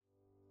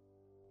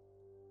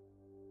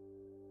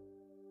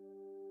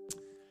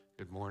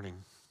Good morning.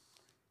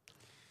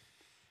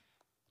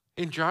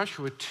 In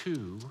Joshua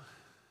 2,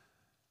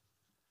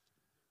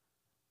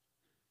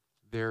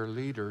 their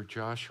leader,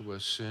 Joshua,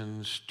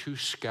 sends 2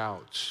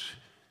 scouts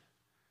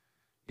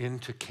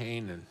into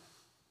Canaan.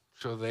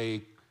 So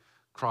they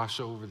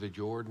cross over the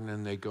Jordan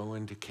and they go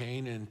into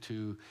Canaan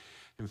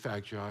in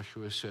fact,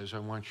 Joshua says, I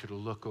want you to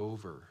look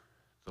over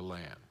the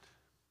land,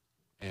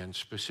 and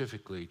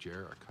specifically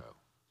Jericho.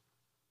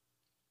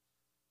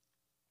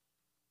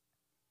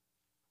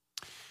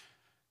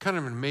 Kind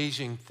of an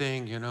amazing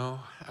thing, you know.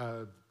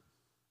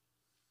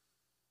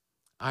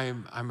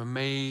 I'm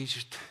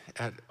amazed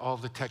at all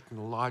the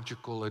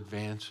technological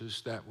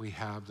advances that we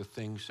have, the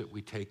things that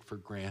we take for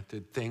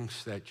granted,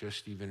 things that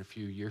just even a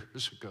few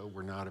years ago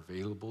were not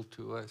available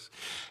to us.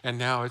 And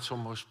now it's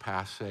almost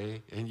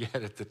passé, and yet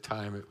at the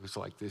time it was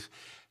like this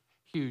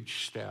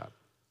huge step.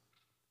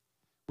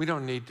 We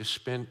don't need to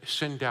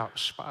send out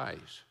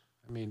spies.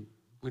 I mean,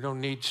 we don't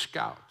need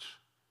scouts.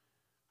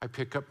 I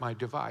pick up my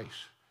device.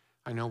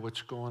 I know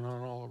what's going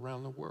on all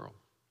around the world,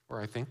 or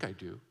I think I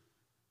do.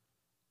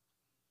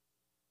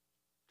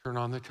 Turn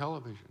on the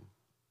television,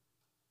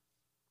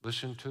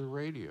 listen to the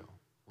radio,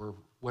 or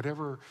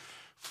whatever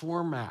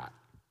format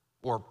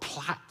or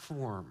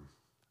platform.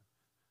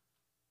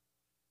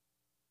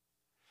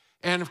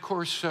 And of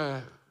course,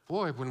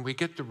 when we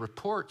get the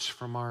reports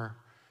from our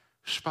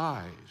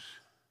spies,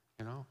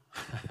 you know,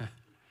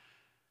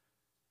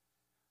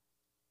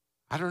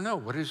 I don't know,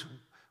 what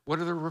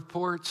do the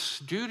reports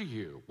do to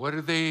you? What do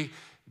they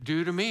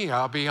do to me?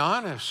 I'll be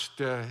honest,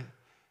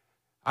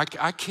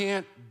 I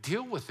can't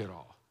deal with it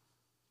all.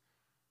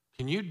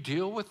 Can you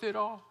deal with it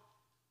all?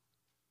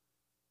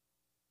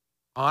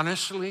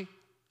 Honestly?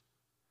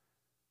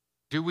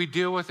 Do we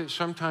deal with it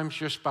sometimes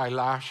just by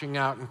lashing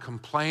out and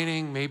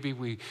complaining? Maybe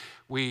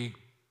we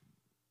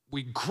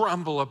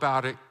grumble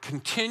about it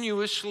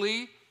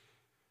continuously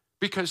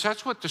because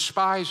that's what the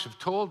spies have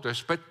told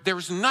us, but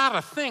there's not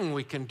a thing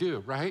we can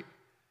do, right?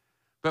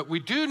 But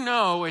we do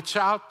know it's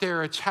out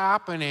there, it's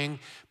happening.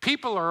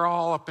 People are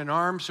all up in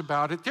arms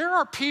about it. There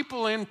are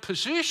people in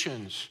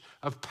positions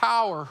of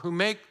power who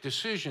make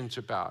decisions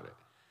about it.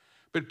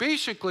 But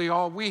basically,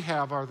 all we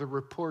have are the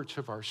reports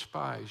of our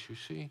spies, you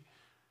see.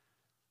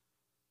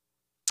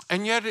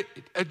 And yet it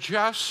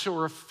adjusts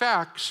or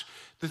affects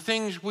the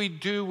things we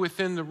do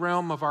within the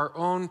realm of our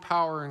own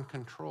power and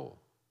control.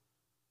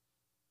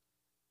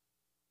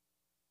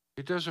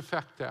 It does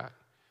affect that.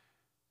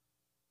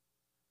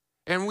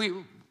 And we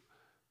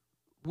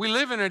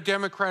live in a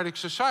democratic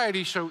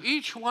society, so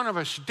each one of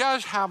us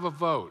does have a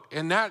vote,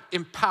 and that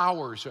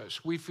empowers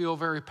us. We feel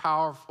very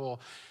powerful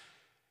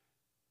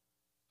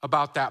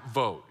about that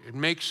vote. It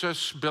makes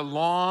us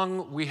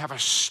belong. We have a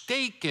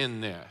stake in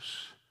this.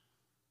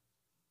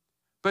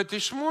 But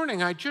this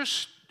morning, I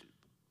just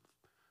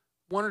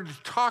wanted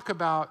to talk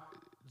about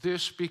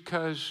this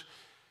because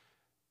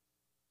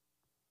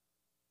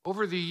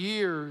over the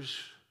years,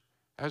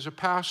 as a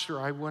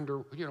pastor, I wonder,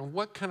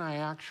 what can I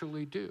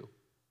actually do?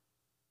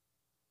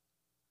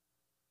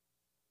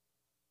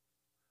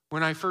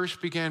 When I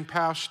first began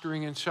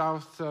pastoring in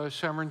South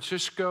San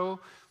Francisco,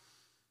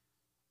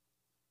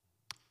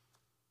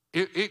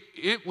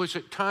 it was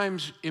at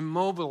times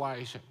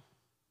immobilizing.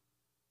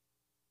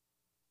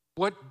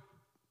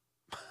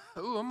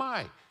 Who am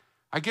I?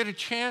 I get a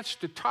chance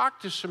to talk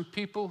to some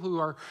people who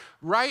are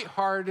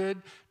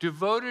right-hearted,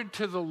 devoted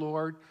to the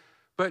Lord,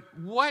 but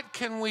what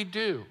can we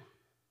do?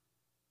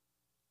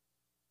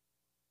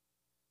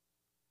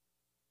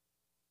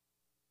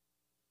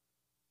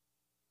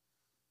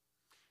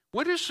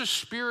 What does the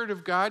Spirit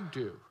of God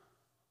do?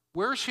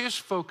 Where's His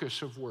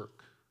focus of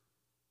work?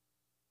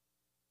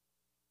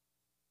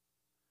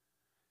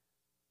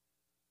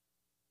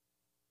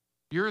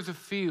 You're the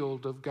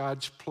field of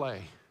God's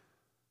play.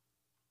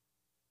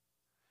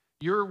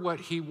 You're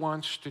what He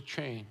wants to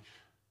change.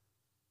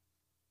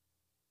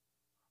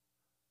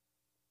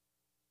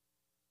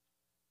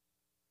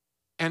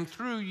 And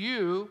through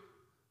you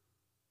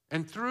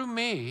and through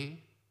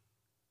me,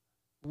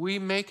 we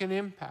make an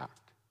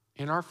impact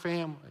in our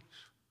families.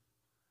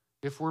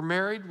 If we're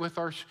married, with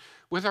our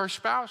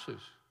spouses.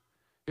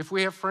 If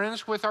we have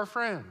friends, with our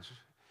friends.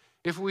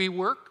 If we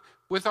work,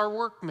 with our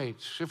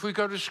workmates. If we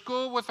go to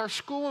school, with our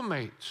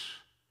schoolmates.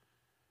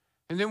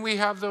 And then we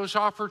have those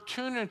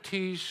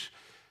opportunities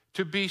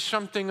to be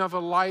something of a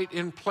light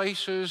in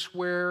places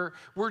where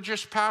we're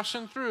just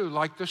passing through,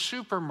 like the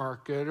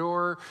supermarket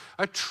or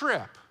a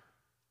trip.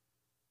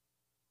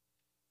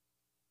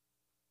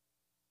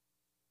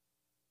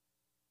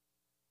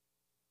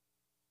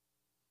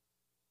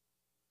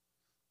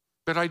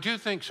 But I do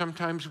think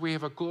sometimes we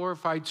have a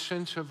glorified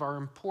sense of our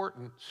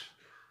importance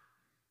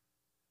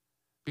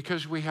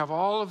because we have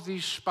all of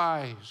these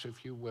spies,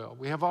 if you will.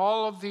 We have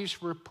all of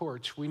these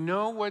reports. We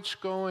know what's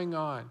going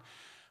on.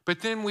 But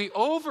then we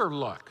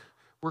overlook.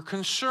 We're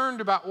concerned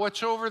about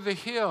what's over the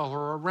hill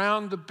or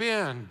around the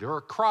bend or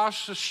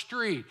across the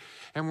street.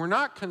 And we're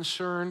not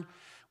concerned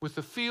with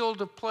the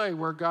field of play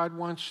where God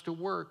wants to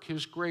work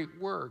His great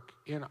work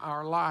in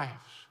our lives.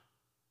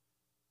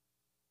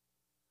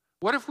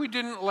 What if we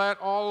didn't let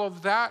all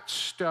of that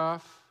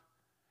stuff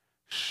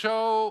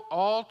so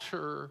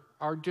alter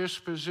our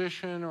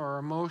disposition or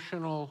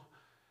emotional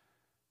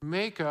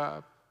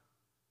makeup,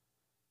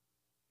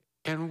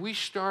 and we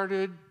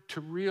started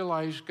to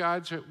realize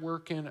God's at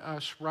work in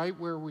us right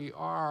where we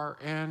are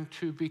and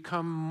to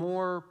become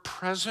more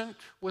present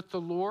with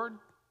the Lord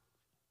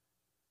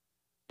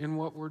in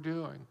what we're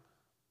doing?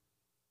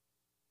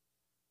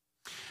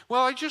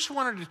 Well, I just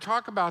wanted to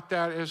talk about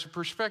that as a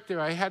perspective.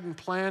 I hadn't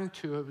planned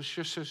to. It was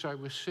just as I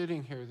was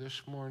sitting here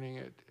this morning,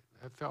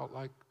 I felt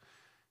like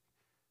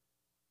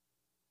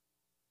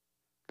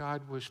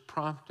God was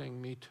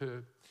prompting me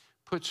to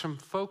put some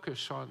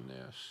focus on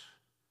this.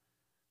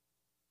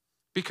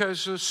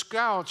 Because the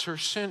scouts are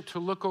sent to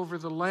look over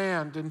the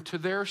land, and to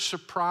their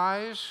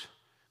surprise,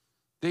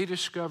 they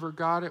discover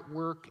God at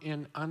work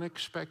in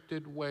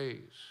unexpected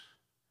ways.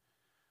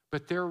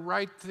 But they're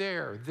right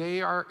there.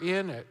 They are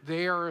in it.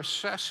 They are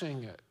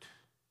assessing it.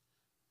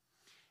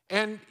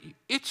 And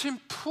it's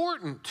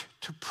important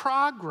to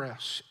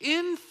progress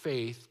in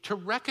faith to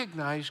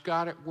recognize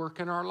God at work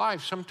in our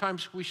lives.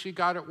 Sometimes we see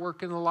God at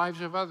work in the lives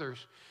of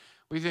others.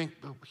 We think,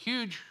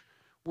 huge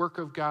work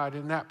of God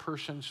in that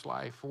person's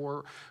life,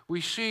 or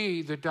we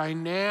see the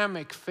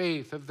dynamic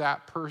faith of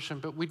that person,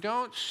 but we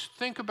don't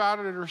think about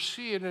it or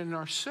see it in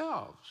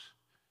ourselves.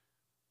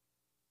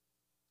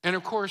 And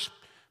of course,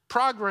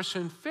 progress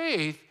in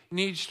faith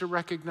needs to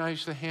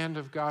recognize the hand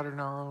of God in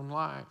our own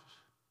lives.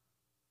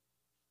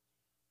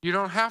 You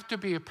don't have to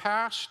be a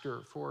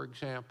pastor, for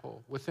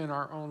example, within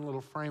our own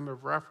little frame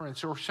of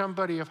reference, or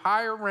somebody of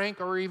higher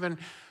rank or even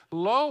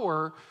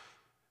lower.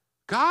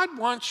 God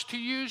wants to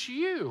use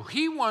you.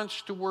 He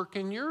wants to work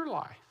in your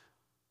life.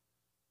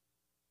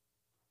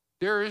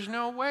 There is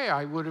no way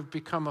I would have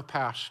become a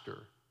pastor.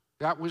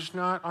 That was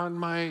not on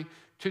my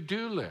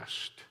to-do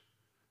list.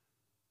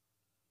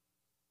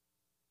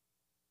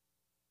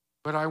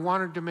 But I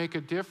wanted to make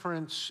a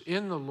difference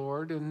in the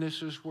Lord, and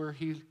this is where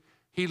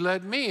He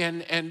led me.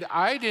 And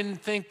I didn't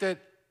think that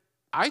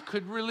I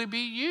could really be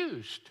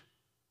used.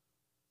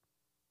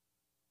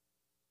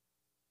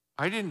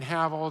 I didn't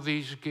have all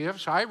these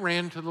gifts. I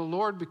ran to the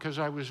Lord because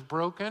I was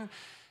broken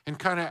and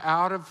kind of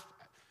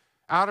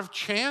out of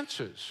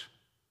chances.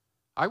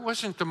 I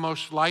wasn't the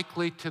most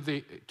likely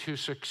to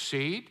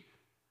succeed.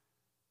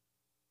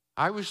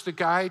 I was the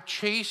guy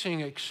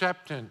chasing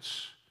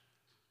acceptance,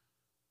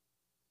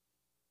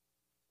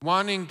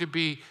 wanting to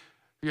be,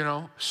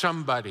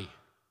 somebody.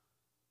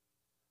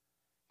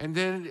 And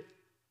then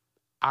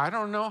I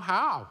don't know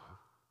how,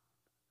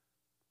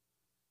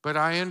 but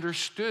I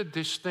understood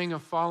this thing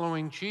of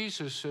following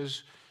Jesus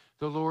as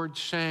the Lord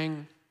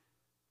saying,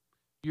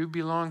 you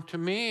belong to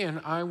me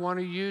and I want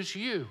to use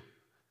you.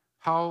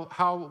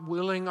 How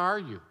willing are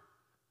you?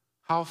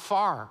 How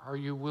far are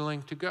you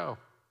willing to go?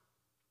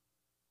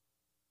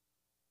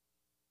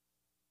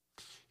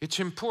 It's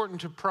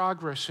important to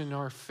progress in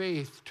our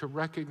faith to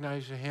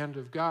recognize the hand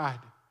of God.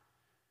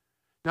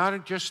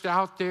 Not just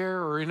out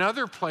there or in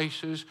other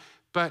places,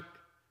 but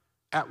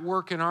at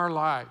work in our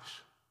lives,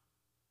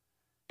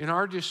 in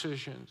our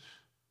decisions,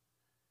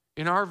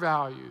 in our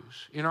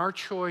values, in our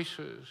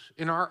choices,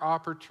 in our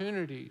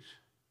opportunities.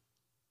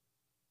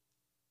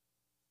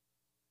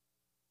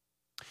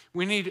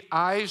 We need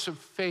eyes of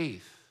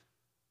faith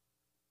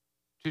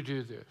to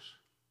do this.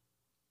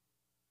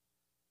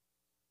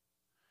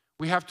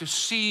 We have to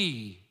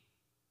see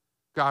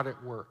God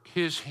at work,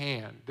 His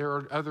hand. There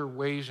are other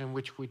ways in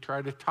which we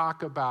try to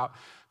talk about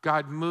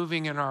God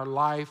moving in our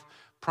life,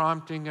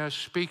 prompting us,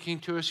 speaking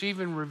to us,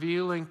 even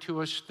revealing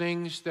to us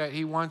things that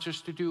He wants us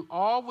to do,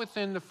 all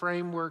within the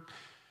framework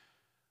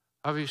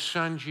of His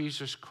Son,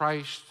 Jesus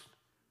Christ,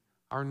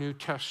 our New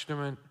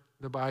Testament,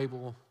 the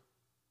Bible.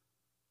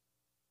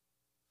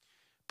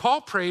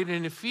 Paul prayed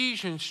in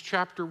Ephesians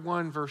chapter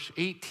 1, verse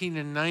 18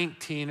 and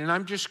 19, and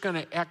I'm just going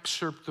to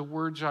excerpt the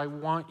words I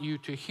want you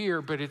to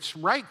hear, but it's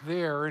right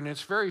there, and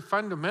it's very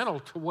fundamental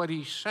to what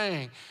he's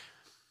saying.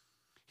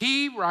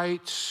 He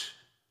writes,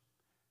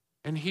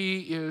 and he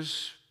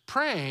is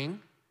praying.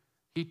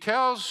 He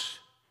tells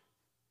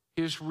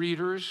his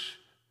readers,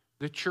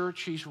 the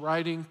church he's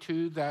writing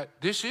to, that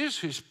this is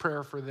his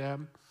prayer for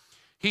them.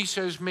 He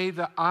says, may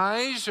the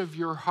eyes of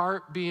your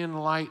heart be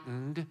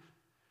enlightened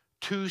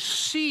to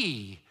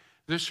see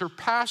the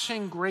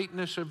surpassing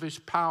greatness of His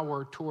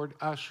power toward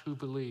us who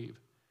believe.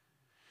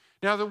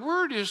 Now, the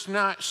word is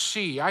not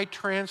see. I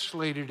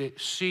translated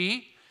it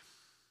see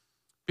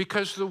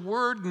because the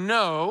word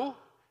know,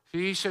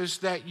 he says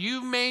that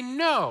you may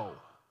know.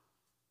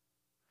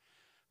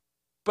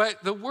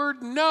 But the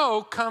word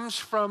know comes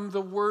from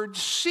the word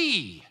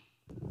see.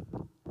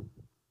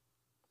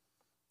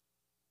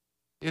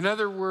 In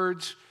other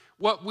words,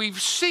 what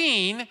we've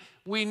seen,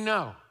 we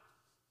know.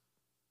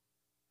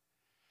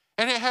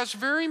 And it has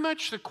very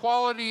much the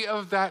quality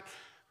of that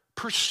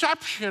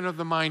perception of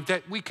the mind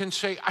that we can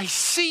say, I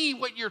see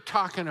what you're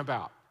talking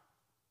about.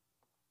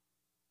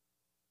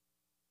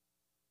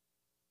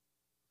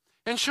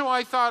 And so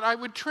I thought I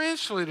would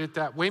translate it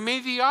that way. May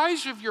the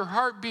eyes of your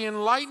heart be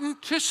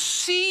enlightened to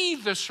see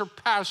the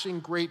surpassing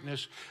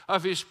greatness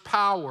of his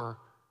power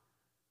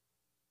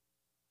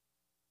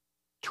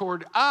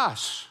toward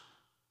us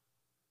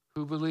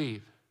who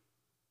believe.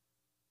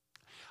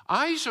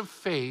 Eyes of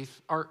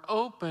faith are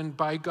opened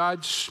by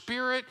God's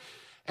Spirit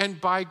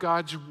and by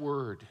God's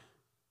Word,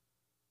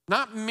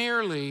 not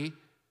merely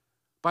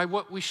by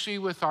what we see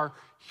with our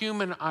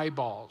human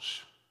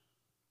eyeballs,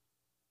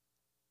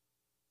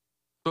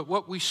 but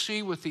what we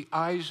see with the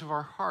eyes of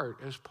our heart,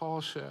 as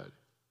Paul said.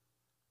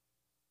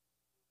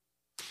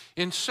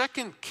 In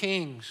 2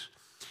 Kings,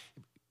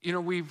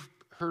 we've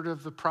heard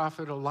of the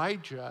prophet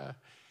Elijah,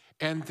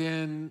 and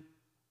then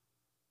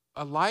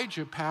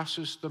Elijah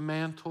passes the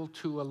mantle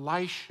to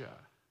Elisha.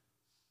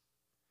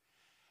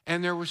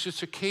 And there was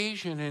this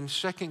occasion in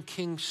 2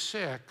 Kings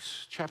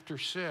 6, chapter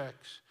 6,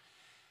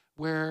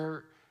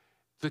 where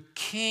the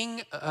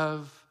king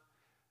of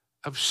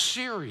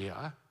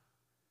Syria,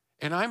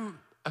 and I'm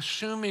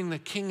assuming the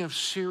king of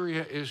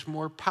Syria is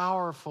more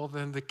powerful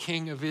than the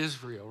king of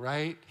Israel,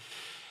 right?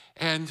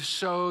 And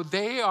so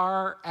they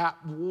are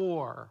at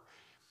war.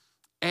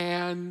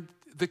 And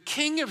the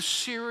king of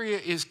Syria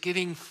is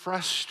getting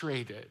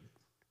frustrated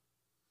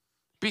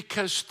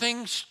because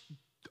things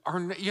are,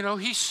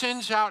 he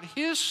sends out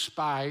his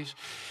spies.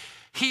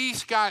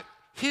 He's got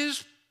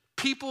his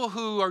people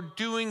who are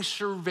doing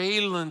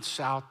surveillance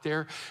out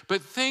there,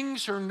 but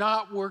things are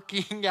not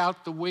working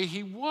out the way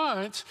he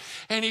wants.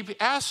 And he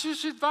asks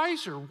his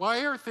advisor,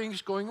 why are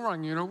things going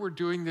wrong? We're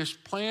doing this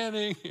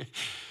planning.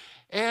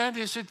 And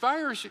his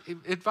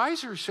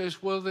advisor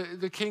says, well,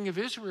 the king of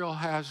Israel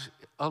has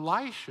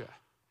Elisha.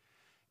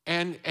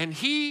 And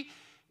he,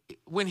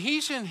 when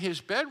he's in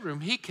his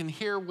bedroom, he can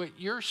hear what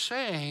you're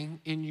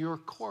saying in your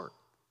court.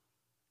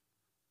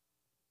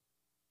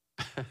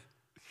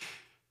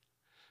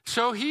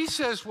 So he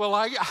says, well,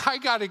 I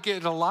got to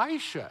get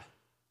Elisha.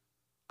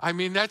 I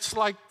mean, that's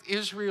like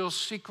Israel's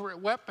secret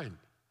weapon.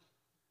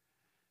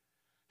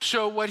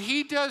 So what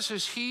he does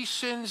is he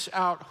sends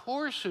out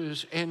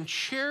horses and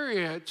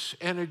chariots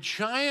and a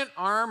giant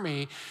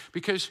army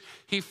because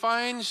he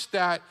finds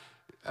that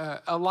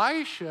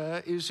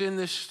Elisha is in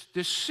this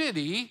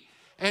city,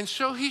 and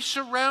so he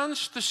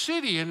surrounds the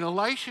city, and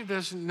Elisha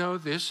doesn't know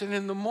this. And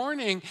in the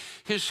morning,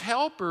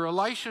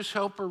 Elisha's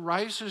helper,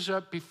 rises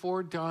up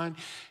before dawn,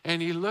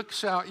 and he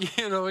looks out.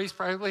 He's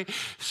probably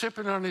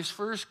sipping on his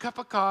first cup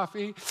of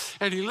coffee,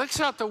 and he looks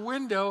out the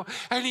window,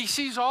 and he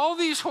sees all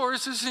these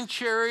horses and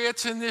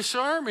chariots and this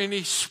army, and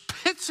he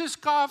spits his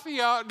coffee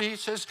out, and he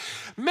says,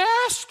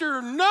 "Master,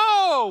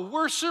 no,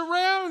 we're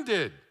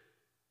surrounded."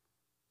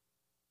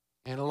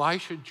 And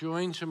Elisha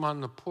joins him on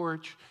the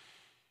porch.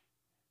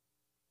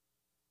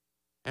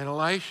 And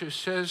Elisha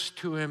says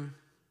to him,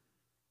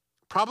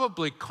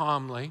 probably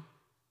calmly,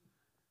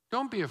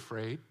 "Don't be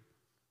afraid,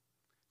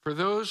 for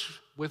those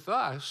with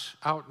us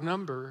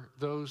outnumber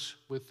those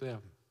with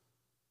them."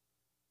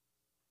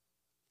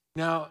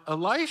 Now,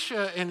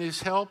 Elisha and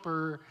his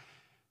helper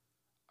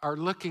are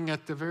looking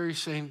at the very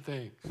same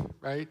thing,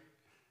 right?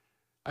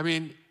 I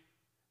mean,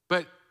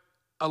 but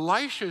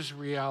Elisha's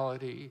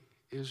reality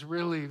is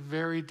really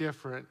very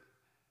different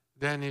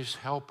than his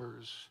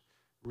helper's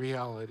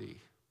reality.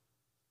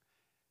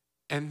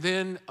 And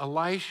then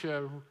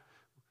Elisha,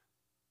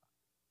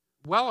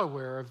 well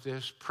aware of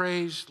this,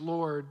 prays,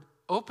 "Lord,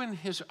 open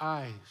his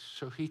eyes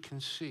so he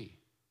can see."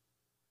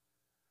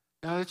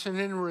 Now, that's an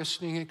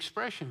interesting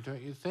expression,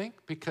 don't you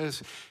think?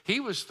 Because he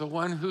was the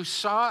one who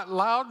saw it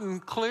loud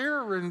and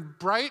clear and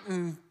bright,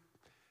 and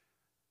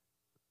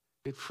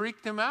it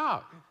freaked him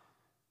out.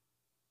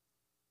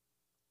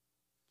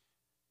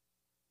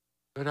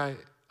 But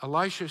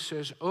Elisha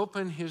says,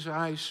 "Open his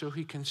eyes so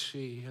he can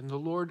see." And the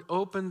Lord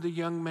opened the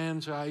young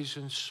man's eyes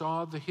and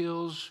saw the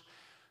hills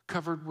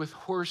covered with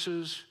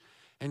horses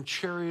and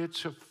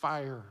chariots of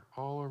fire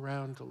all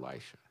around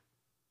Elisha.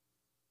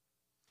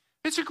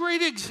 It's a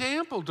great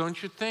example,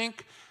 don't you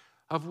think,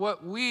 of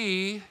what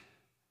we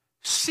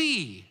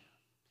see,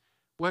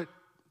 what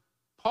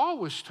Paul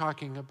was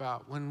talking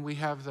about when we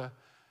have the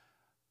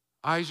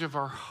eyes of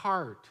our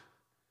heart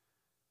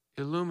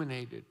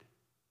illuminated.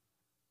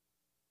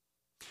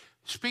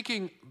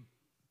 Speaking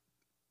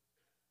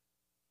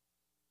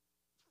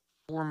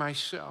for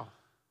myself,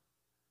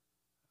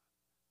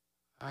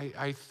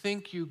 I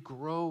think you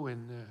grow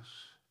in this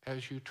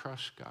as you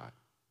trust God,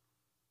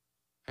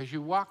 as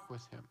you walk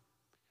with him.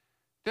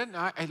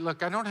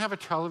 Look, I don't have a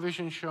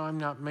television show. I'm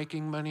not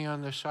making money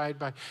on the side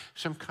by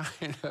some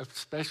kind of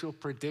special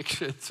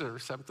predictions or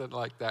something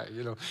like that.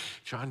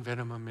 John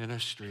Venema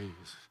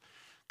Ministries,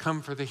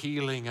 come for the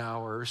healing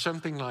hour or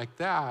something like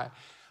that.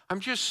 I'm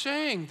just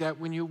saying that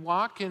when you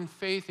walk in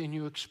faith and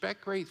you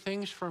expect great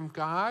things from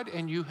God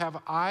and you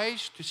have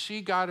eyes to see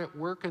God at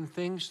work in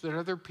things that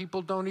other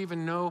people don't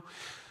even know,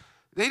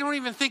 they don't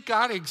even think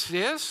God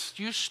exists,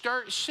 you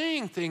start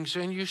seeing things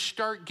and you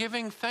start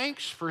giving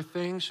thanks for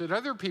things that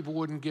other people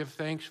wouldn't give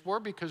thanks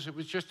for because it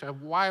was just a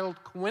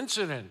wild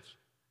coincidence.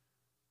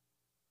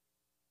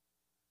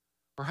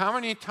 Or how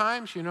many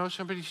times,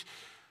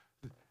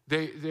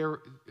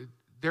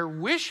 They're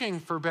wishing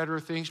for better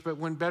things, but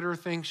when better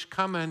things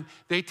come in,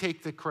 they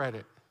take the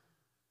credit.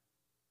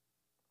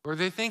 Or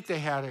they think they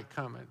had it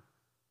coming.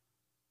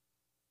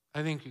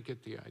 I think you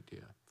get the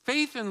idea.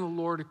 Faith in the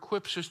Lord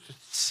equips us to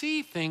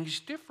see things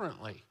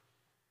differently.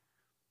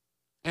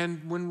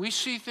 And when we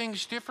see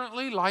things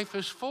differently, life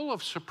is full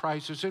of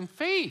surprises, and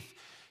faith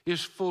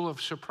is full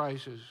of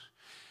surprises.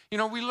 You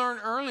know, we learn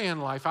early in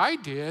life, I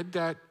did,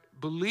 that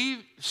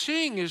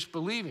seeing is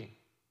believing.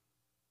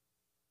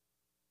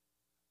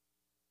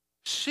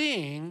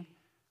 Seeing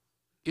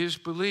is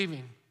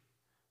believing.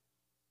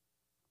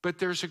 But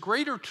there's a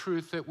greater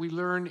truth that we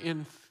learn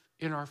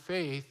in our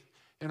faith,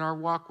 in our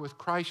walk with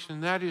Christ,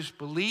 and that is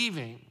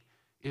believing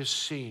is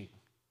seeing.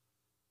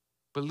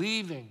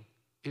 Believing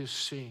is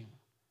seeing.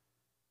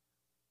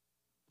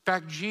 In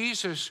fact,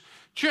 Jesus,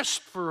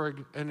 just for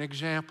an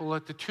example,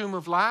 at the tomb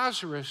of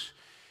Lazarus,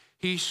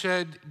 he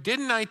said,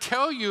 "Didn't I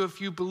tell you,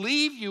 if you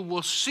believe, you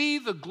will see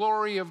the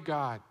glory of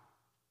God?"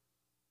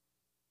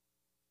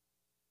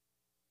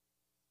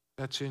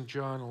 That's in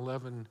John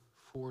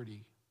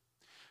 11:40.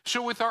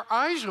 So with our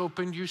eyes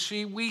opened, you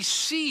see, we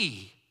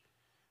see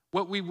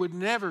what we would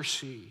never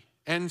see,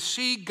 and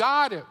see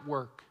God at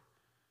work,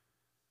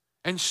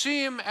 and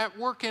see him at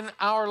work in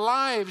our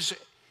lives.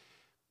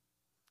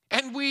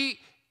 And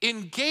we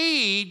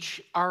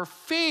engage our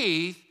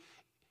faith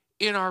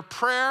in our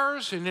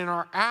prayers and in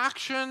our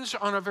actions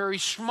on a very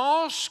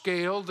small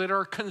scale that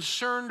are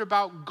concerned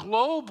about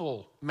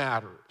global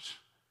matters.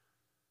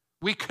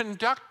 We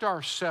conduct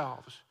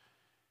ourselves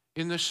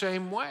in the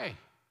same way,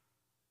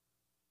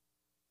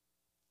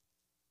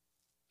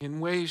 in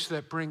ways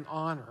that bring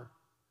honor,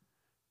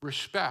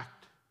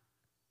 respect,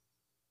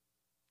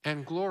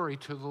 and glory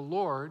to the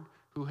Lord,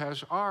 who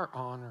has our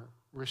honor,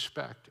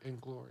 respect, and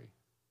glory.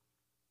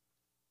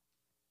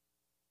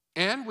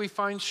 And we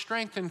find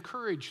strength and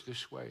courage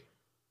this way.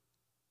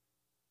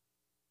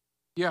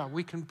 Yeah,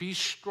 we can be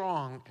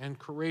strong and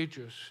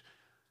courageous.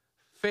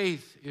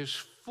 Faith is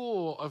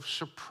full of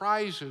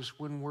surprises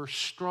when we're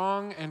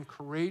strong and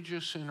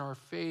courageous in our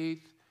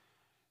faith,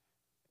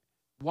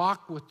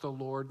 walk with the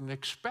Lord, and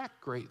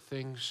expect great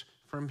things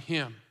from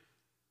him.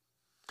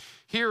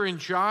 Here in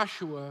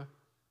Joshua,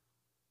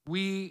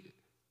 we,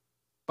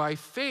 by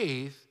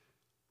faith,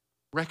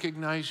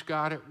 recognize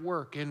God at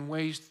work in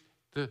ways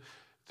the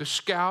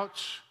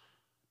scouts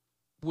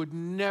would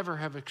never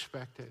have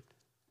expected.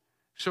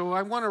 So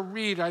I want to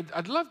read,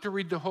 I'd love to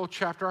read the whole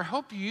chapter. I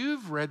hope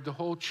you've read the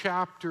whole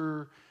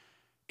chapter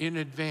in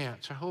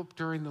advance. I hope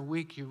during the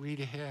week you read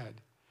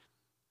ahead.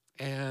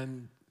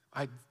 And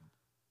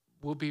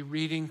we'll be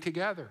reading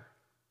together.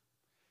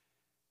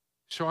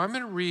 So I'm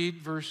going to read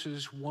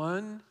verses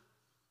 1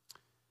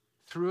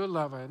 through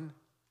 11,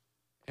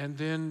 and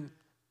then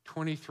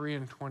 23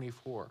 and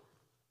 24.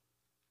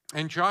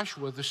 And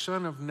Joshua, the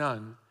son of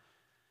Nun,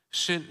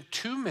 sent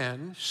 2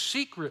 men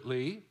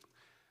secretly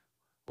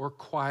or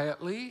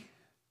quietly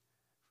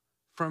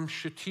from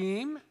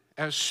Shittim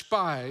as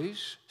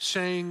spies,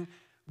 saying,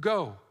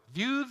 "Go,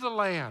 view the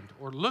land,"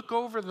 or look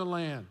over the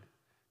land,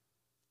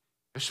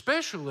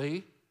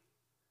 especially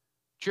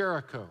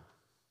Jericho.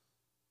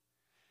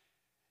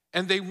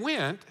 And they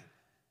went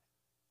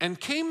and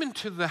came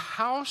into the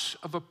house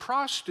of a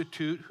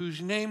prostitute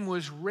whose name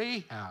was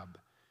Rahab,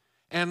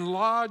 and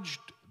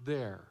lodged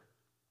there.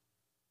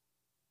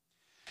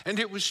 And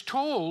it was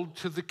told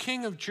to the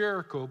king of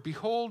Jericho,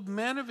 "Behold,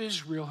 men of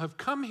Israel have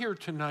come here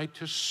tonight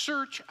to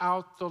search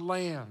out the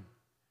land."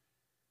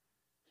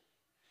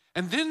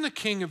 And then the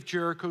king of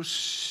Jericho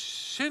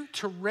sent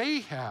to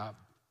Rahab,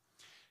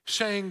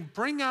 saying,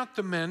 "Bring out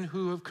the men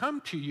who have come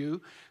to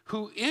you,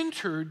 who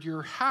entered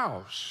your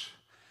house,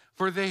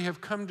 for they have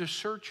come to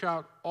search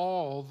out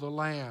all the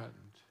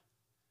land."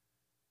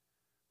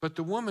 But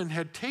the woman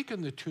had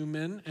taken the 2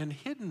 men and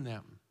hidden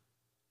them.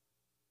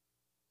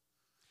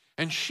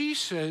 And she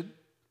said,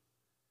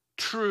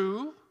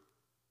 "True,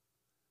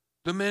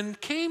 the men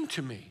came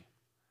to me,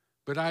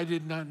 but I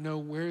did not know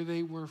where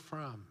they were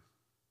from.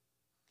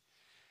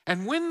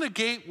 And when the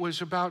gate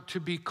was about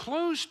to be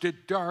closed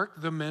at dark,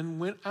 the men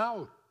went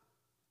out.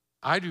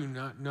 I do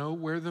not know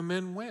where the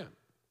men went.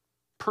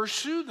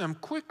 Pursue them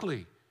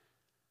quickly,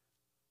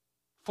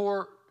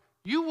 for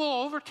you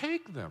will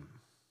overtake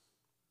them."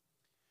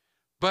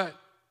 But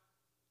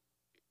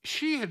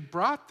she had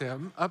brought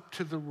them up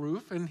to the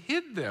roof and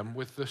hid them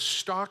with the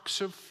stalks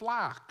of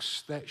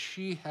flax that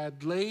she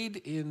had laid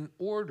in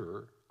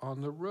order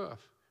on the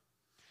roof.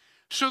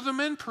 So the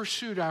men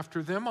pursued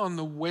after them on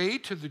the way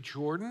to the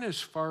Jordan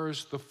as far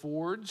as the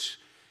fords,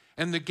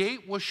 and the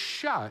gate was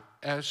shut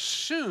as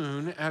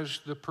soon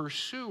as the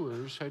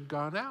pursuers had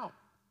gone out.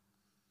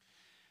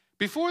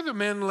 Before the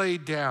men lay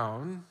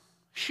down,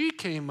 she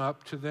came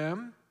up to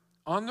them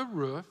on the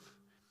roof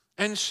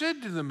and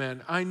said to the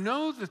men, "I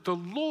know that the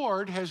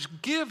Lord has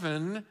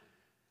given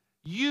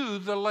you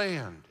the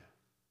land,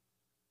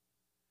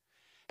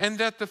 and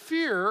that the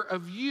fear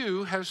of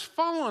you has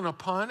fallen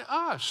upon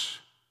us,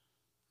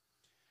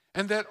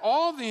 and that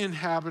all the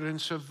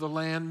inhabitants of the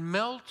land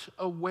melt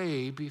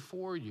away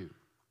before you.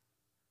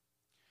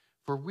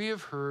 For we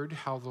have heard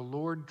how the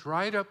Lord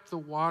dried up the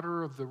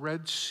water of the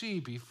Red Sea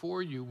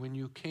before you when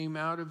you came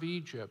out of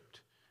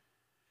Egypt,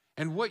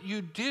 and what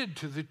you did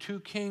to the two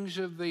kings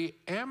of the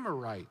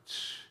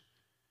Amorites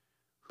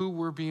who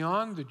were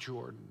beyond the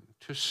Jordan,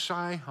 to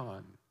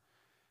Sihon,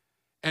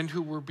 and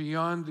who were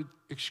beyond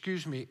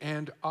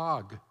and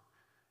Og,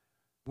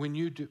 when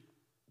you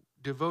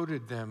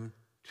devoted them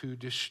to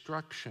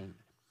destruction.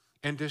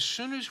 And as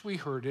soon as we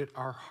heard it,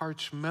 our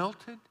hearts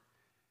melted,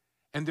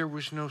 and there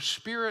was no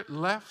spirit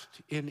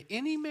left in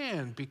any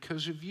man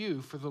because of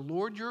you. For the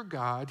Lord your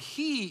God,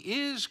 he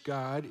is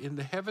God in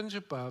the heavens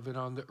above and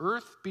on the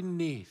earth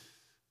beneath.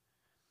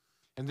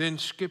 And then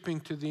skipping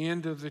to the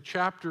end of the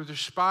chapter, the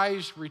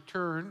spies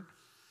return,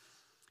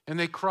 and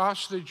they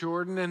cross the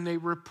Jordan, and they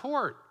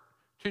report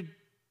to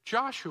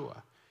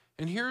Joshua.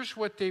 And here's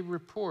what they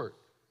report.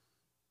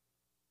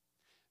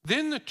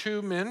 Then the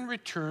two men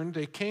returned.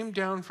 They came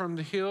down from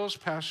the hills,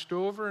 passed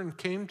over, and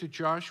came to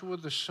Joshua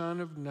the son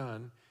of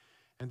Nun.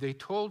 And they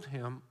told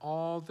him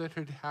all that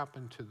had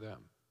happened to them.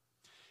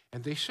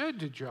 And they said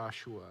to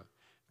Joshua,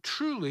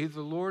 truly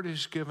the Lord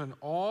has given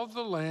all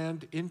the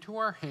land into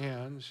our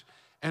hands,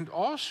 and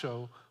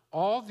also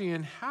all the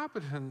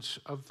inhabitants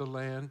of the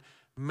land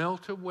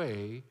melt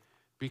away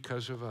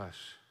because of us.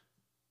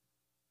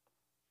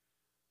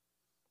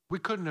 We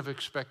couldn't have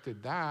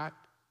expected that.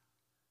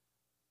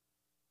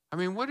 I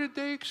mean, what did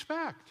they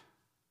expect?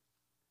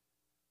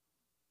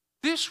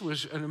 This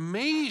was an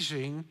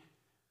amazing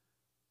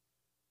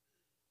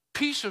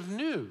piece of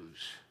news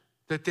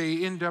that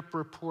they end up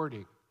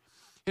reporting.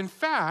 In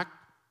fact,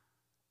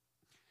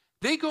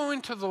 they go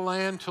into the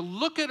land to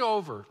look it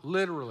over,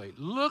 literally,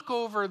 look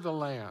over the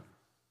land.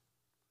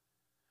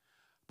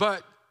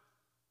 But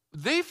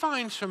they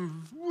find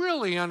some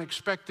really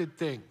unexpected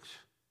things.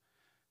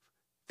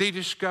 They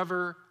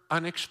discover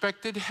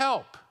unexpected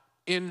help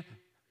in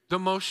the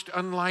most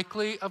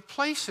unlikely of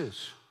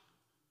places.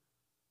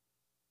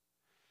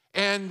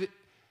 And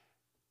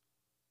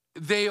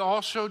they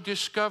also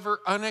discover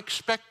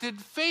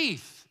unexpected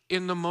faith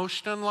in the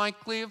most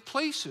unlikely of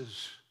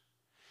places.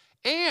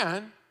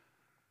 And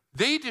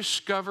they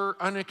discover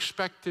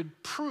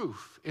unexpected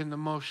proof in the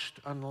most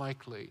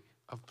unlikely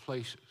of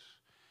places.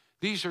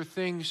 These are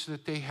things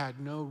that they had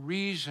no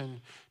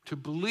reason to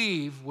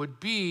believe would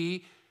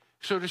be,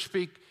 so to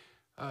speak,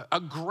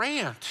 a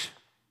grant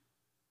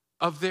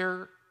of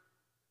their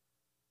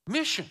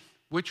mission,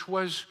 which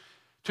was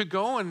to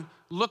go and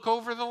look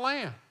over the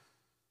land.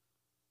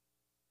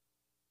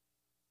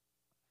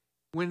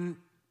 When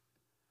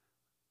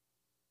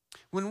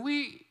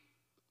we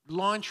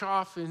launch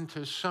off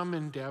into some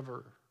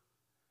endeavor,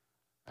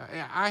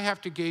 I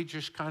have to gauge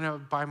this kind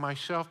of by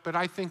myself, but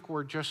I think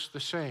we're just the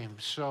same.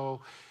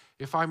 So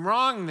if I'm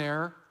wrong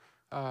there,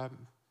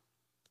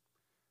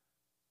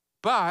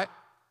 but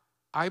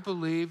I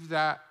believe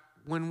that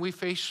when we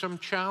face some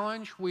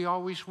challenge, we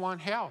always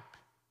want help.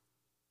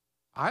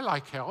 I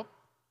like help.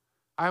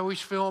 I always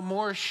feel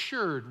more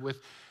assured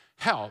with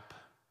help.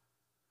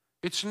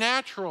 It's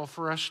natural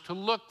for us to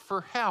look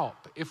for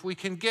help if we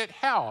can get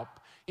help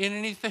in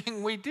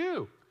anything we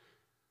do.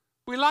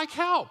 We like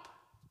help.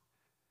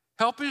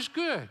 Help is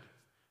good.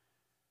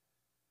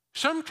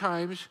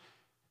 Sometimes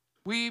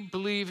we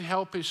believe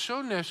help is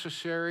so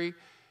necessary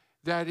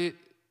that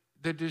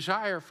the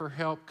desire for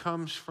help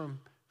comes from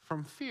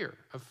fear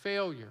of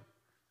failure.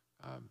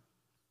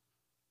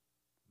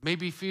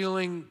 Maybe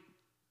feeling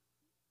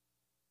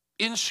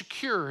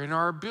insecure in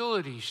our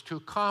abilities to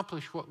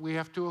accomplish what we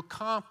have to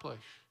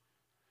accomplish.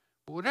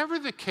 But whatever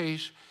the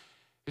case,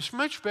 it's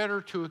much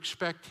better to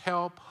expect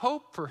help,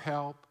 hope for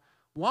help,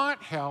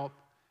 want help,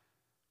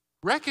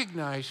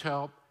 recognize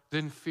help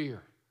than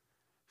fear.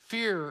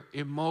 Fear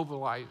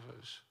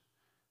immobilizes.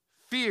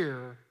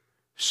 Fear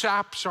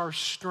saps our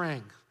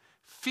strength.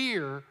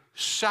 Fear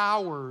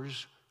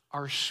sours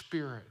our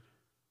spirit.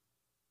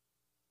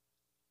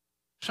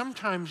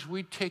 Sometimes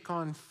we take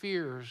on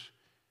fears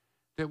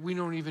that we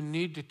don't even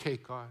need to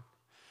take on.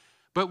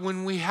 But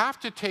when we have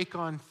to take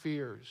on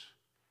fears,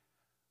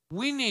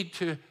 we need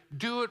to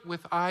do it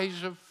with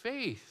eyes of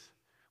faith.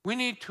 We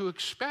need to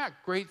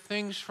expect great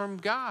things from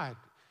God.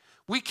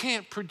 We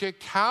can't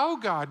predict how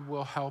God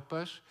will help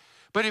us,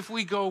 but if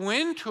we go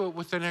into it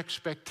with an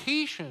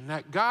expectation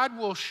that God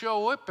will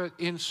show up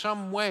in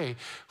some way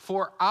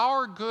for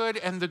our good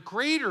and the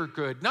greater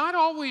good, not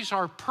always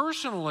our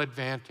personal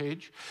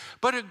advantage,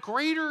 but a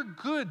greater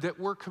good that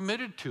we're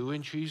committed to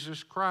in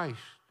Jesus Christ.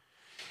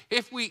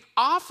 If we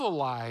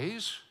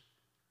awfulize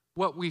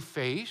what we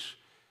face,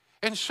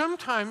 and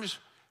sometimes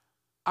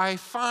I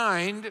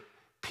find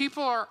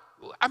we're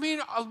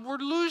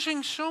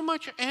losing so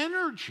much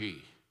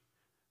energy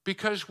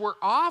because we're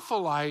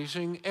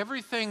awfulizing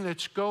everything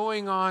that's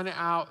going on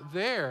out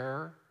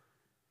there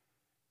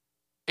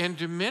and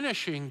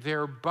diminishing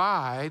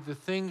thereby the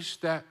things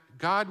that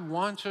God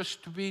wants us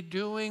to be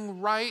doing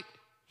right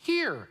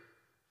here.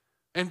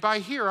 And by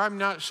here, I'm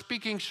not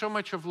speaking so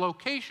much of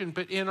location,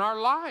 but in our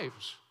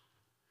lives,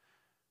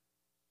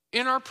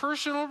 in our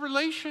personal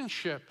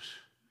relationships,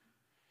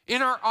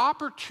 in our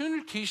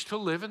opportunities to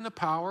live in the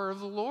power of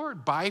the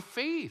Lord by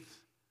faith.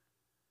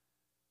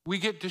 We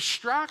get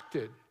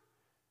distracted.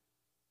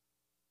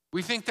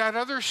 We think that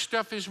other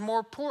stuff is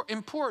more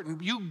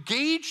important. You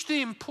gauge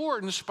the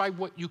importance by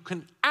what you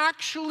can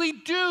actually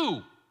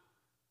do.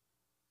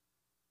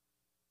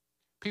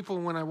 People,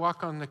 when I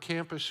walk on the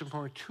campus this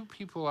morning, 2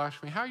 people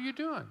ask me, how are you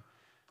doing?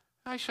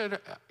 I said,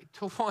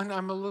 to one,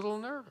 I'm a little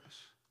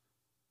nervous.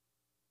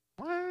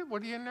 What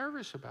are you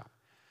nervous about?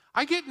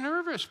 I get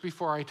nervous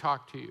before I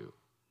talk to you.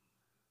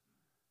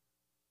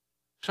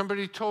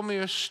 Somebody told me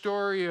a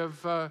story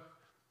of a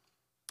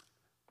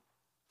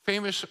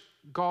famous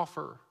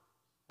golfer,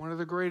 one of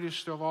the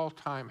greatest of all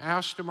time.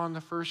 Asked him on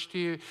the first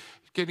tee,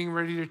 getting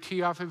ready to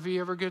tee off, if he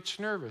ever gets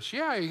nervous.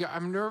 Yeah,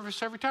 I'm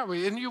nervous every time.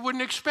 And you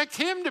wouldn't expect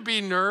him to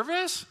be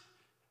nervous.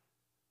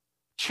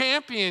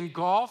 Champion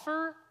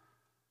golfer.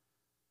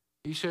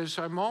 He says,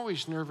 I'm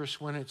always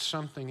nervous when it's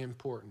something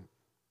important.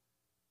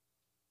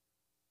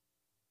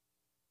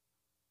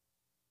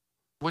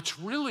 What's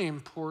really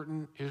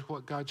important is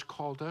what God's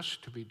called us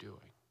to be doing.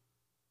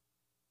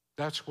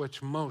 That's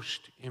what's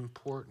most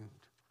important.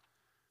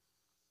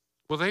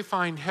 Will they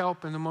find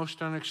help in the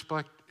most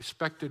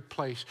unexpected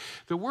place?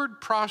 The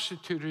word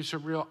prostitute is a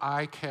real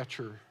eye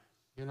catcher,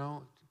 you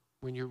know,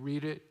 when you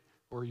read it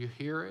or you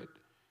hear it.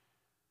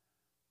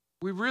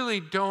 We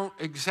really don't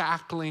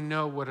exactly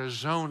know what a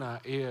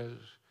zona is.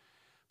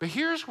 But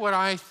here's what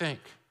I think.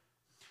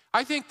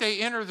 I think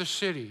they enter the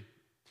city,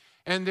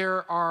 and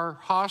there are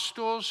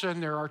hostels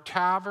and there are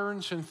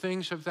taverns and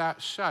things of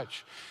that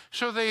such.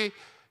 So they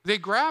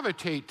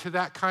gravitate to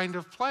that kind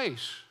of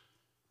place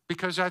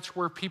because that's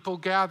where people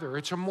gather.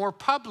 It's a more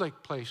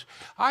public place.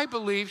 I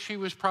believe she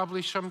was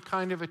probably some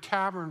kind of a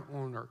tavern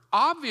owner.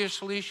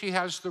 Obviously, she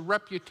has the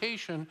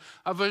reputation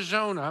of a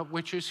zona,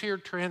 which is here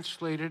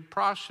translated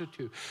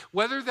prostitute.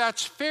 Whether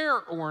that's fair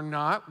or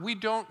not, we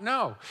don't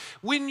know.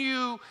 When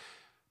you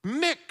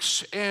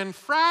mix and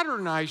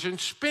fraternize and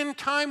spend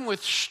time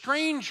with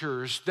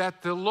strangers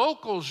that the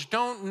locals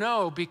don't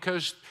know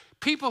because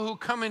people who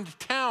come into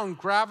town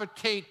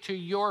gravitate to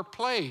your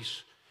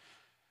place,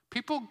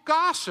 people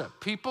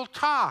gossip, people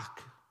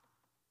talk.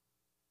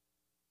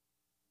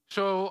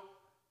 So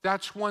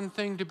that's one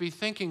thing to be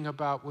thinking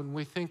about when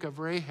we think of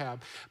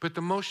Rahab. But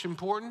the most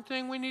important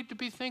thing we need to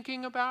be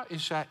thinking about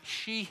is that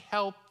she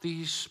helped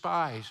these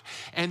spies,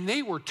 and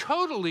they were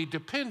totally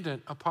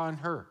dependent upon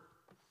her.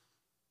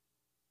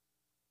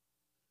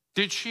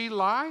 Did she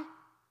lie?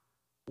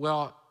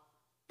 Well,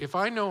 if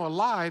I know a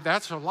lie,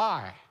 that's a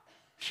lie.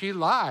 She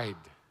lied.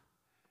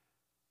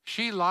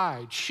 She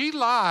lied. She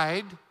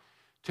lied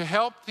to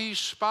help these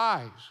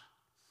spies.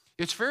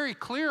 It's very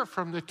clear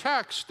from the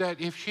text that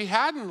if she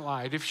hadn't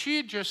lied, if she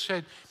had just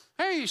said,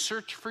 hey,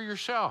 search for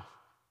yourself,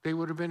 they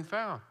would have been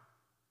found.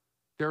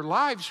 Their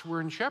lives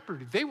were in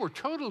jeopardy. They were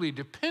totally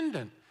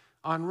dependent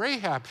on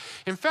Rahab.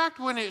 In fact,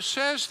 when it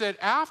says that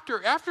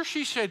after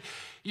she said,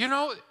 you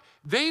know,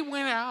 they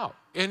went out,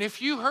 and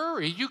if you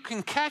hurry, you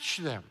can catch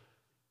them.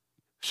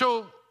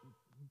 So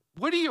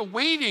what are you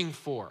waiting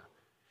for?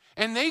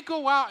 And they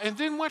go out, and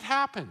then what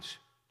happens?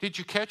 Did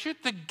you catch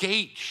it? The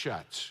gate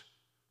shuts.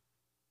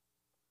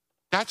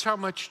 That's how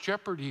much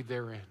jeopardy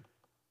they're in.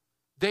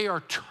 They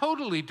are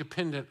totally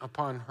dependent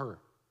upon her.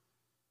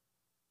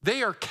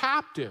 They are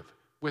captive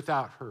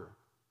without her.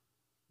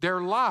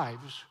 Their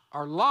lives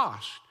are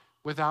lost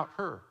without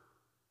her.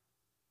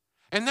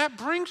 And that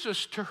brings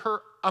us to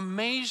her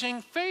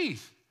amazing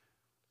faith.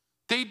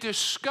 They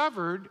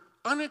discovered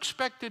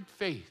unexpected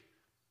faith.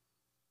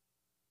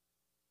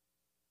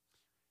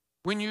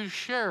 When you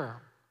share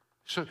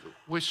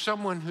with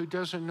someone who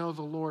doesn't know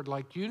the Lord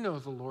like you know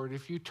the Lord,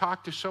 if you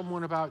talk to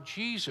someone about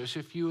Jesus,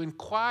 if you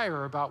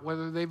inquire about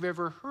whether they've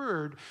ever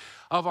heard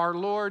of our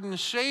Lord and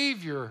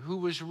Savior who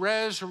was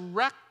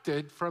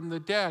resurrected from the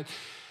dead,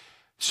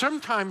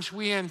 sometimes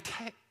we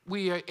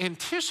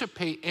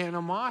anticipate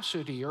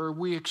animosity, or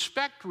we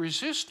expect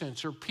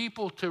resistance, or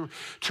people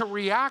to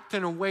react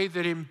in a way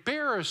that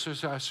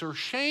embarrasses us or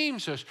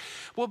shames us.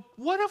 Well,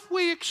 what if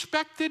we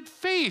expected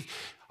faith?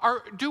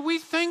 Do we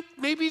think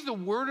maybe the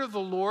word of the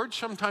Lord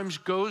sometimes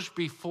goes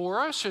before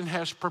us and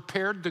has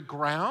prepared the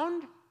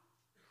ground?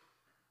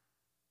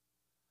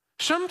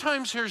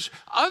 Sometimes there's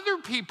other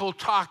people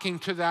talking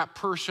to that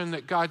person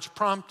that God's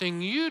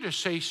prompting you to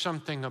say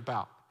something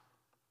about,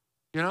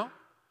 you know?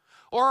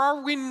 Or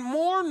are we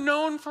more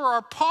known for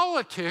our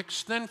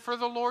politics than for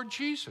the Lord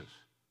Jesus?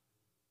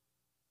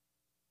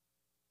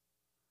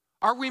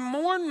 Are we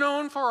more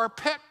known for our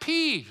pet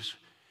peeves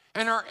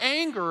and our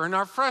anger and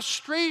our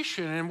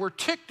frustration, and we're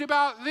ticked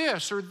about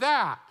this or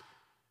that?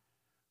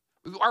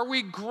 Are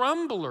we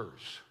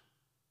grumblers?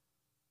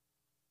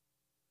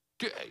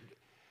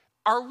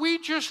 Are we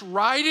just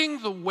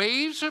riding the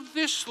waves of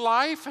this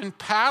life and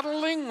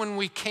paddling when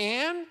we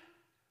can?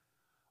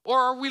 Or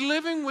are we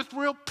living with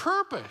real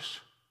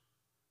purpose?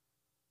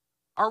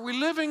 Are we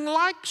living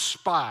like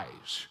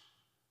spies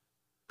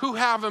who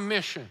have a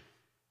mission,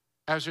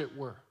 as it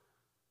were?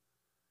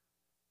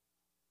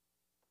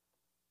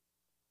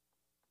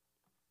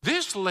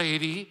 This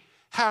lady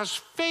has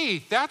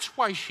faith. That's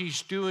why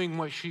she's doing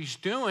what she's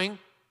doing.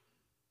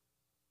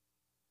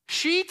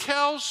 She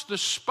tells the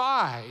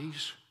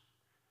spies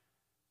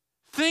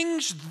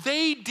things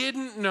they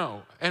didn't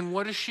know. And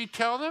what does she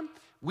tell them?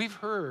 We've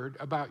heard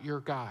about your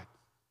God,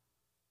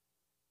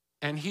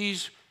 and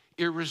he's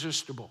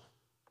irresistible.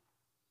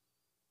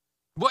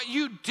 What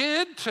you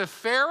did to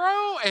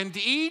Pharaoh and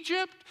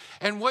Egypt,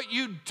 and what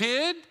you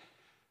did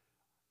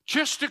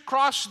just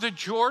across the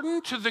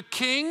Jordan to the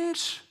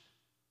kings,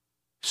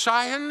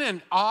 Sihon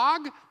and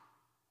Og,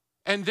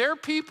 and their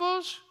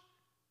peoples,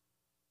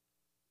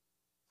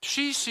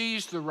 she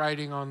sees the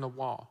writing on the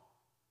wall.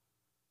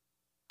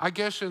 I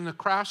guess in the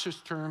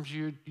crassest terms,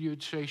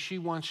 you'd say she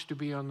wants to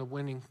be on the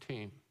winning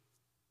team.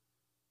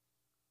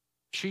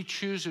 She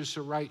chooses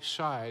the right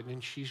side,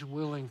 and she's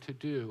willing to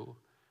do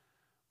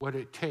what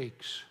it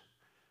takes.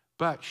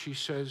 But she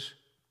says,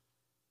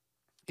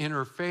 in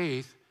her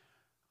faith,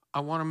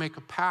 I want to make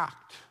a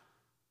pact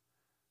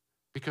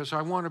because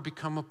I want to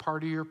become a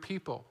part of your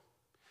people.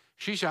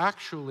 She's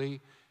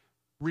actually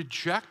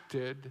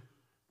rejected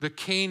the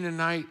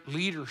Canaanite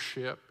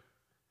leadership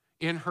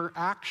in her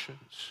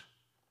actions.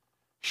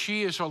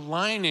 She is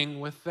aligning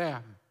with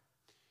them.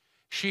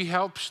 She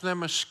helps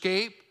them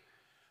escape,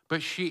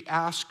 but she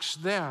asks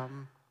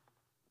them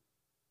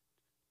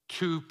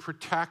to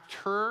protect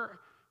her,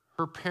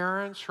 her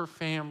parents, her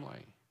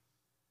family.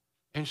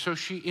 And so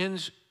she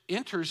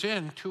enters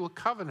into a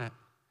covenant,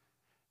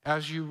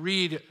 as you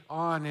read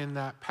on in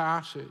that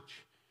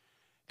passage.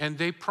 And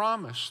they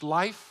promise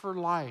life for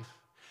life.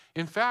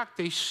 In fact,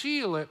 they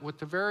seal it with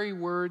the very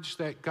words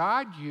that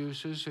God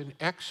uses in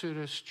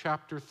Exodus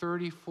chapter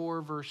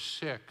 34, verse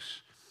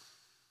 6.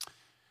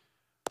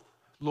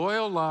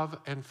 Loyal love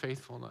and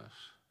faithfulness.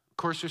 Of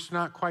course, it's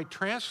not quite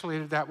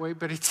translated that way,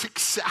 but it's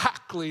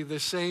exactly the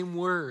same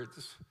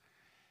words.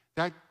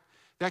 That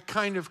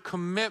kind of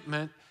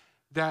commitment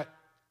that,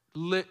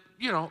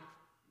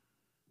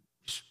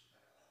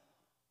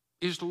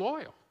 is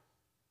loyal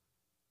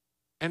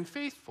and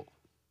faithful.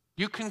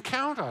 You can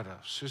count on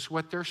us, is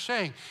what they're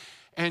saying.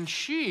 And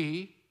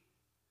she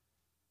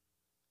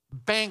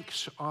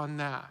banks on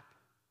that,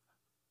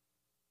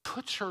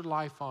 puts her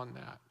life on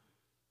that.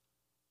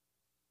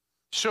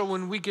 So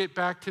when we get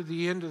back to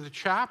the end of the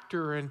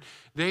chapter and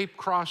they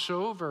cross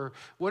over,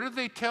 what did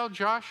they tell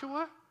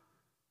Joshua?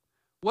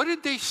 What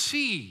did they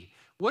see?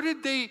 What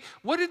did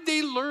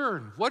they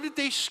learn? What did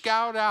they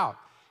scout out?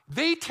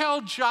 They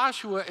tell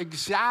Joshua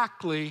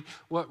exactly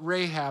what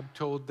Rahab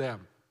told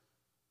them.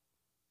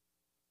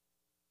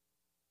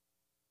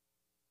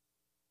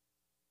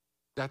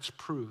 That's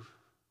proof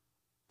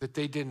that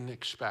they didn't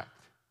expect.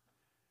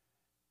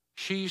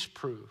 She's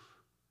proof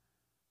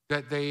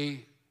that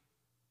they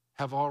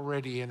have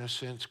already, in a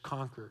sense,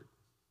 conquered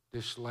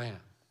this land.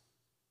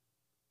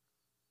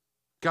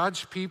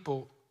 God's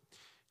people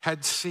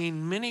had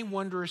seen many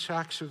wondrous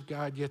acts of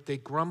God, yet they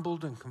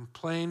grumbled and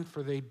complained,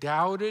 for they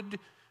doubted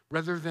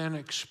rather than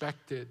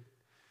expected.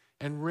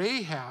 And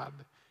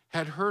Rahab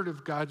had heard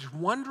of God's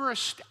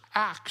wondrous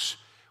acts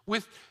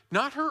with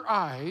not her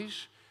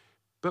eyes,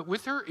 but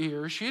with her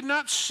ears. She had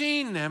not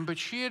seen them, but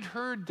she had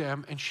heard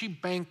them, and she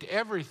banked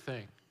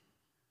everything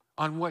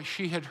on what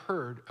she had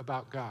heard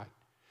about God.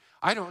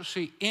 I don't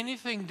see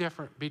anything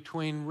different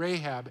between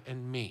Rahab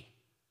and me.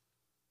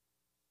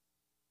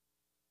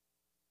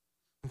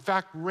 In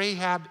fact,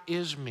 Rahab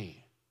is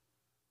me.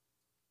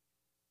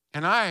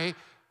 And I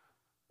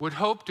would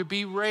hope to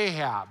be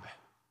Rahab.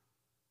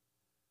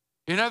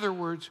 In other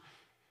words,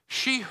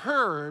 she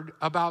heard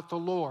about the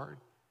Lord,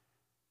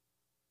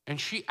 and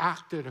she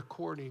acted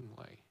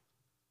accordingly.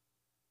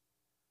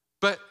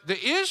 But the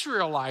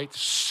Israelites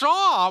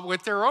saw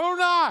with their own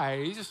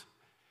eyes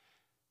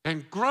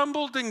and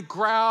grumbled and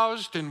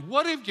groused, and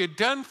what have you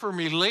done for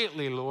me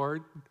lately,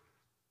 Lord?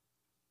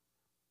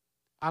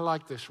 I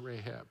like this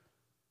Rahab.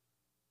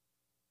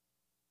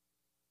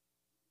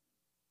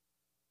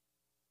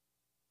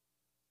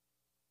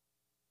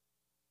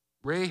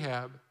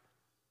 Rahab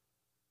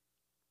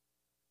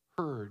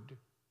heard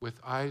with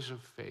eyes of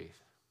faith.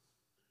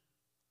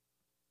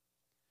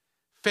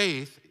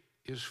 Faith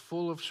is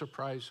full of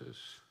surprises.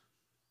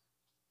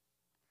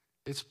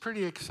 It's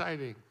pretty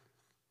exciting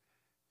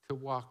to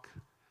walk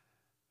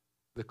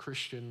the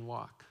Christian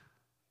walk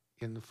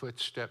in the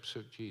footsteps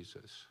of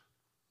Jesus.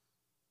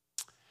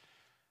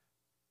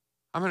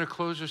 I'm going to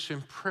close us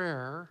in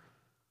prayer,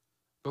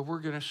 but we're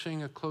going to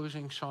sing a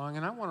closing song.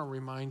 And I want to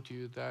remind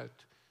you that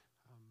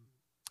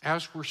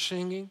as we're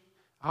singing,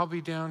 I'll be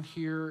down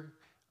here,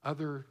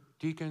 other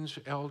deacons,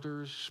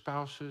 elders,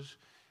 spouses,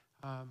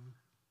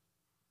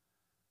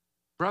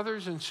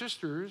 brothers and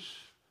sisters,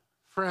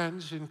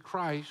 friends in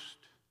Christ.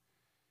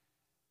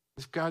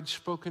 If God's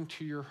spoken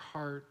to your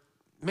heart,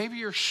 maybe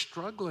you're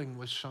struggling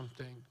with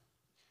something,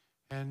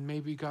 and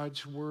maybe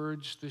God's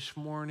words this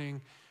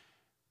morning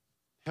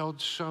held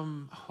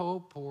some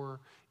hope or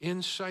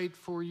insight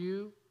for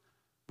you.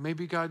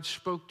 Maybe God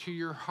spoke to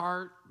your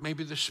heart.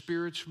 Maybe the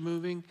Spirit's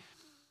moving.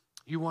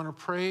 You want to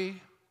pray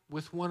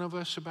with one of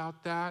us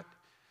about that?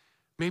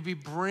 Maybe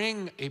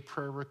bring a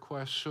prayer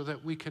request so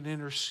that we can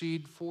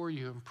intercede for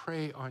you and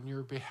pray on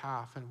your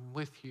behalf and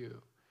with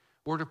you,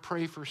 or to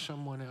pray for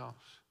someone else.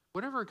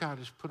 Whatever God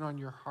has put on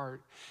your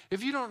heart.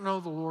 If you don't know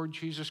the Lord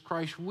Jesus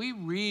Christ, we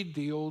read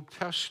the Old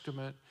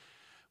Testament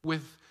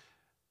with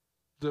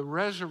the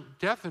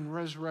death and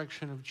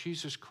resurrection of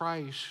Jesus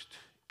Christ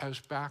as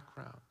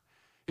background.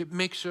 It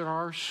makes it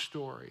our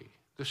story,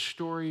 the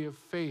story of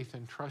faith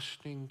and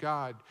trusting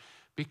God,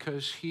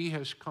 because he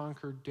has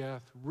conquered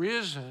death,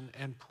 risen,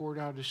 and poured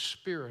out his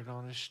Spirit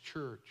on his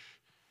church.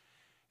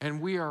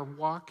 And we are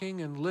walking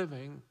and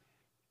living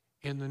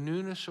in the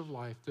newness of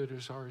life that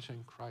is ours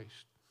in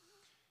Christ.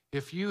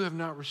 If you have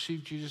not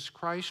received Jesus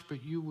Christ,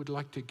 but you would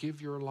like to give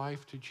your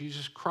life to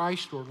Jesus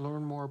Christ or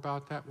learn more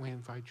about that, we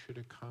invite you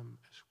to come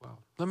as well.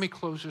 Let me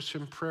close this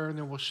in prayer, and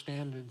then we'll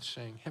stand and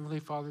sing. Heavenly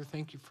Father,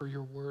 thank you for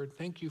your word.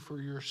 Thank you for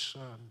your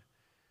Son.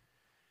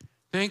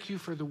 Thank you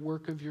for the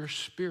work of your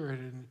Spirit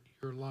in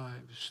your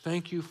lives.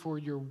 Thank you for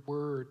your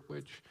word,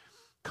 which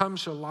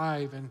comes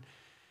alive and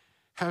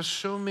has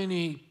so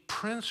many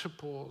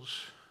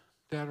principles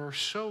that are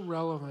so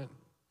relevant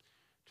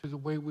to the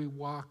way we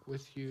walk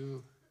with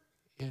you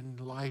in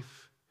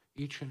life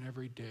each and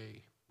every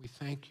day. We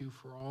thank you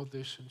for all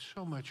this and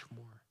so much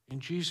more. In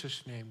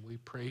Jesus' name, we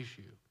praise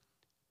you.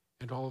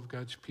 And all of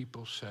God's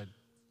people said,